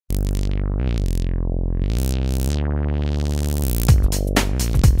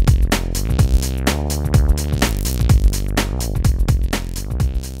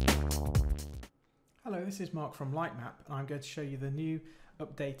is Mark from Lightmap, and I'm going to show you the new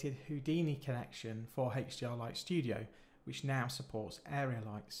updated Houdini connection for HDR Light Studio, which now supports area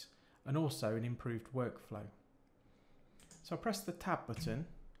lights and also an improved workflow. So I'll press the Tab button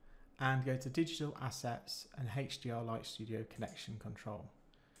and go to Digital Assets and HDR Light Studio Connection Control.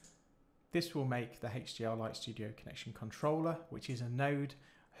 This will make the HDR Light Studio Connection Controller, which is a node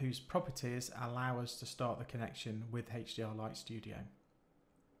whose properties allow us to start the connection with HDR Light Studio.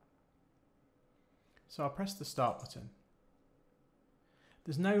 So I'll press the Start button.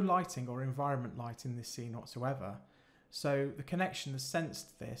 There's no lighting or environment light in this scene whatsoever, so the connection has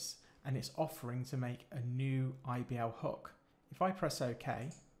sensed this and it's offering to make a new IBL hook. If I press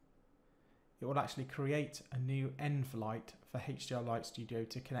OK, it will actually create a new env light for HDR Light Studio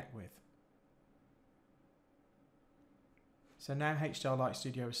to connect with. So now HDR Light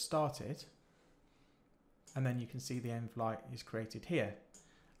Studio has started, and then you can see the env light is created here.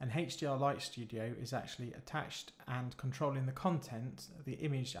 And HDR Light Studio is actually attached and controlling the content, the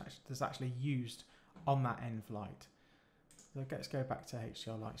image that's actually used on that env light. So let's go back to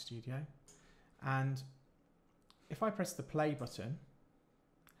HDR Light Studio. And if I press the play button,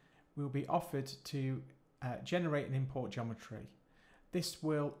 we'll be offered to generate and import geometry. This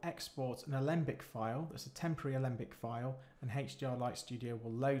will export an alembic file, that's a temporary alembic file, and HDR Light Studio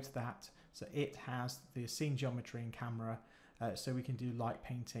will load that so it has the scene geometry in camera, so we can do light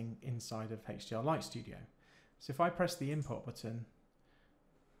painting inside of HDR Light Studio. So if I press the import button,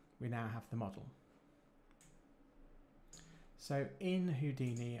 we now have the model. So in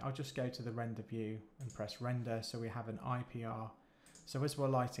Houdini, I'll just go to the render view and press render, so we have an IPR. So as we're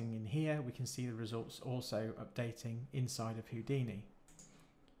lighting in here, we can see the results also updating inside of Houdini.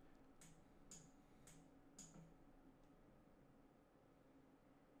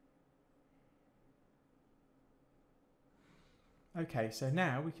 Okay, so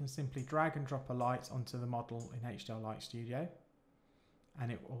now we can simply drag and drop a light onto the model in HDR Light Studio, and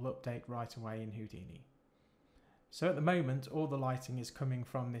it will update right away in Houdini. So at the moment, all the lighting is coming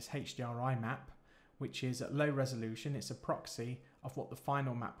from this HDRI map, which is at low resolution. It's a proxy of what the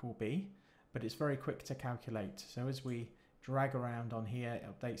final map will be, but it's very quick to calculate. So as we drag around on here, it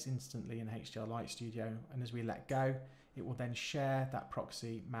updates instantly in HDR Light Studio, and as we let go, it will then share that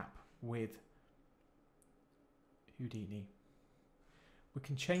proxy map with Houdini. We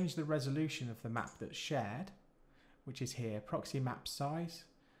can change the resolution of the map that's shared, which is here, proxy map size.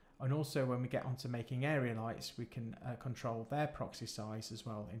 And also when we get onto making area lights, we can control their proxy size as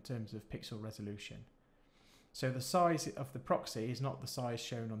well in terms of pixel resolution. So the size of the proxy is not the size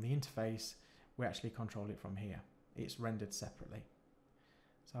shown on the interface, we actually control it from here. It's rendered separately.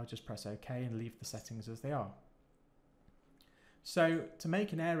 So I'll just press OK and leave the settings as they are. So to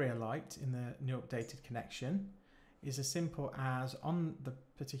make an area light in the new updated connection, is as simple as on the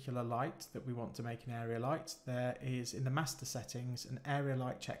particular light that we want to make an area light, there is in the master settings an area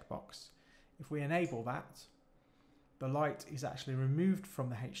light checkbox. If we enable that, the light is actually removed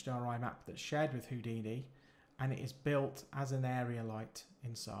from the HDRI map that's shared with Houdini, and it is built as an area light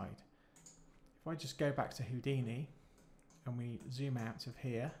inside. If I just go back to Houdini and we zoom out of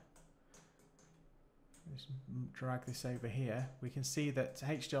here, just drag this over here, we can see that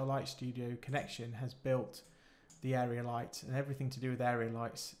HDR Light Studio connection has built the area light, and everything to do with area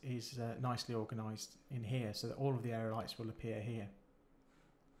lights is nicely organized in here so that all of the area lights will appear here.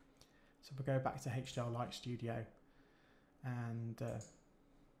 So if we go back to HDR Light Studio and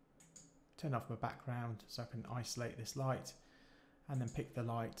turn off my background so I can isolate this light and then pick the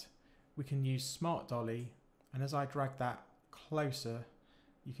light, we can use Smart Dolly, and as I drag that closer,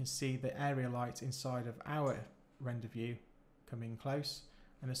 you can see the area light inside of our render view coming close,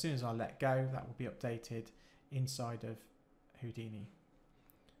 and as soon as I let go, that will be updated inside of Houdini.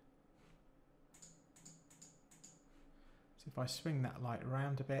 So if I swing that light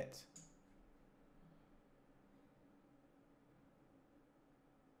around a bit,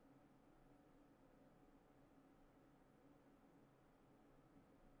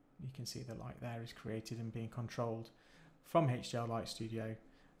 you can see the light there is created and being controlled from HDR Light Studio,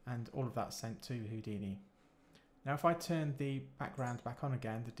 and all of that sent to Houdini. Now if I turn the background back on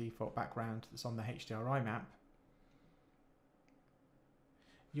again, the default background that's on the HDRI map,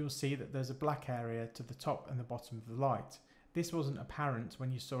 you'll see that there's a black area to the top and the bottom of the light. This wasn't apparent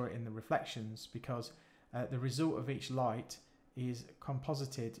when you saw it in the reflections because the result of each light is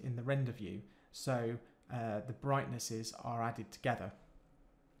composited in the render view, so the brightnesses are added together.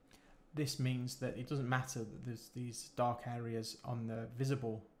 This means that it doesn't matter that there's these dark areas on the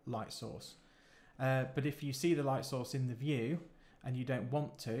visible light source. But if you see the light source in the view and you don't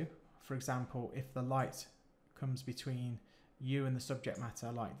want to, for example, if the light comes between you and the subject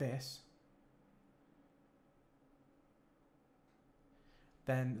matter like this,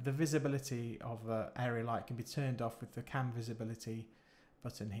 then the visibility of area light can be turned off with the cam visibility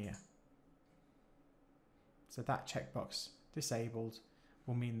button here. So that checkbox disabled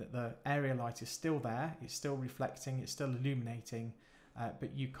will mean that the area light is still there, it's still reflecting, it's still illuminating,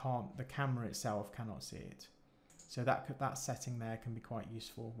 but the camera itself cannot see it. So that setting there can be quite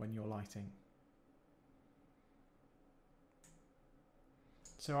useful when you're lighting.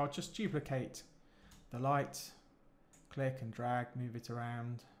 So I'll just duplicate the light, click and drag, move it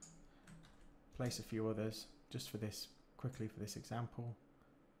around, place a few others just for this, quickly for this example.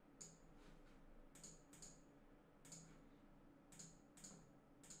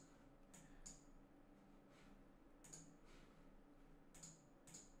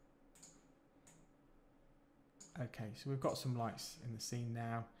 Okay, so we've got some lights in the scene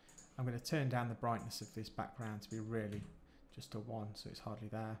now. I'm going to turn down the brightness of this background to be really just a 1, so it's hardly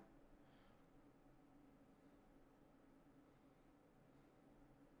there.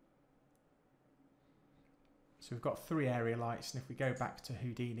 So we've got 3 area lights, and if we go back to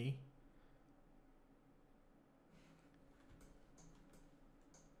Houdini,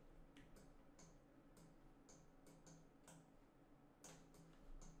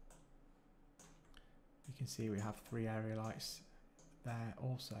 you can see we have 3 area lights there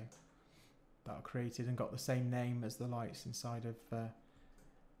also that are created and got the same name as the lights inside of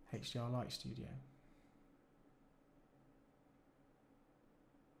HDR Light Studio.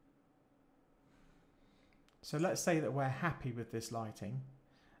 So let's say that we're happy with this lighting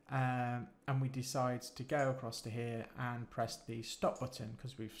and we decide to go across to here and press the stop button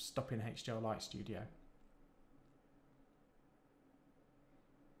because we've stopped in HDR Light Studio.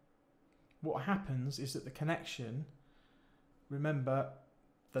 What happens is that the connection, remember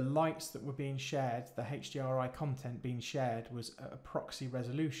the lights that were being shared, the HDRI content being shared was at a proxy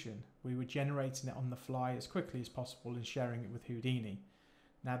resolution. We were generating it on the fly as quickly as possible and sharing it with Houdini.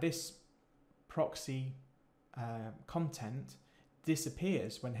 Now this proxy content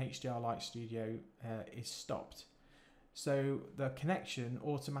disappears when HDR Light Studio is stopped. So the connection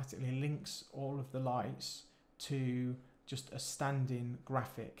automatically links all of the lights to just a stand-in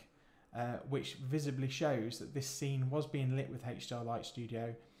graphic which visibly shows that this scene was being lit with HDR Light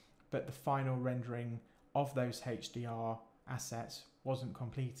Studio, but the final rendering of those HDR assets wasn't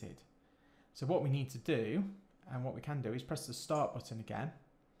completed. So what we need to do, and what we can do, is press the start button again.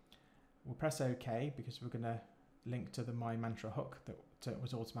 We'll press OK because we're going to link to the My Mantra hook that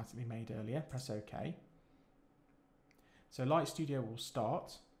was automatically made earlier. Press OK. So Light Studio will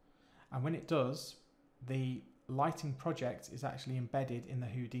start, and when it does, the lighting project is actually embedded in the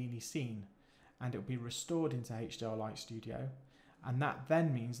Houdini scene and it will be restored into HDR Light Studio, and that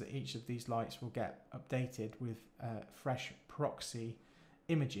then means that each of these lights will get updated with fresh proxy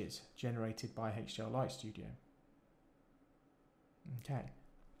images generated by HDR Light Studio. Okay,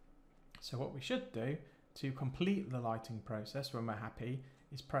 so what we should do to complete the lighting process when we're happy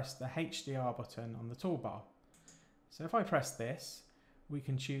is press the HDR button on the toolbar. So if I press this, we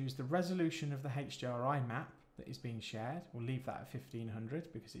can choose the resolution of the HDRI map that is being shared. We'll leave that at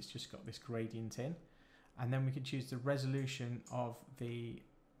 1500 because it's just got this gradient in, and then we can choose the resolution of the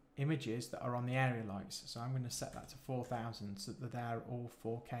images that are on the area lights. So I'm going to set that to 4000 so that they're all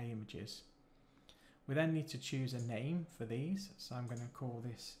 4K images. We then need to choose a name for these, so I'm going to call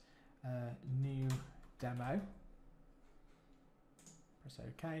this new demo. Press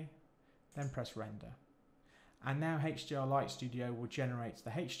OK, then press render. And now HDR Light Studio will generate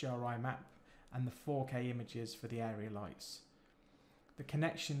the HDRI map and the 4K images for the area lights. The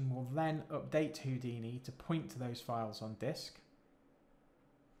connection will then update Houdini to point to those files on disk.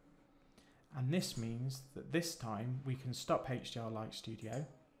 And this means that this time we can stop HDR Light Studio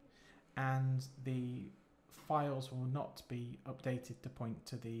and the files will not be updated to point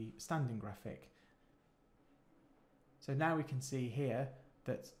to the standing graphic. So now we can see here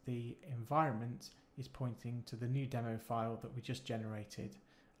that the environment is pointing to the new demo file that we just generated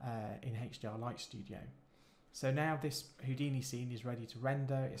in HDR Light Studio. So now this Houdini scene is ready to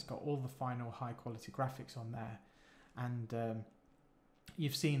render. It's got all the final high quality graphics on there, and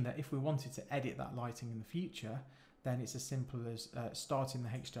you've seen that if we wanted to edit that lighting in the future, then it's as simple as starting the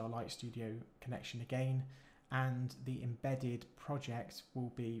HDR Light Studio connection again, and the embedded project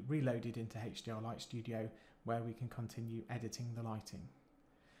will be reloaded into HDR Light Studio where we can continue editing the lighting.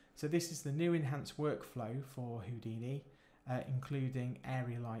 So this is the new enhanced workflow for Houdini, including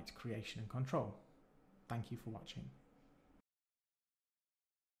area light creation and control. Thank you for watching.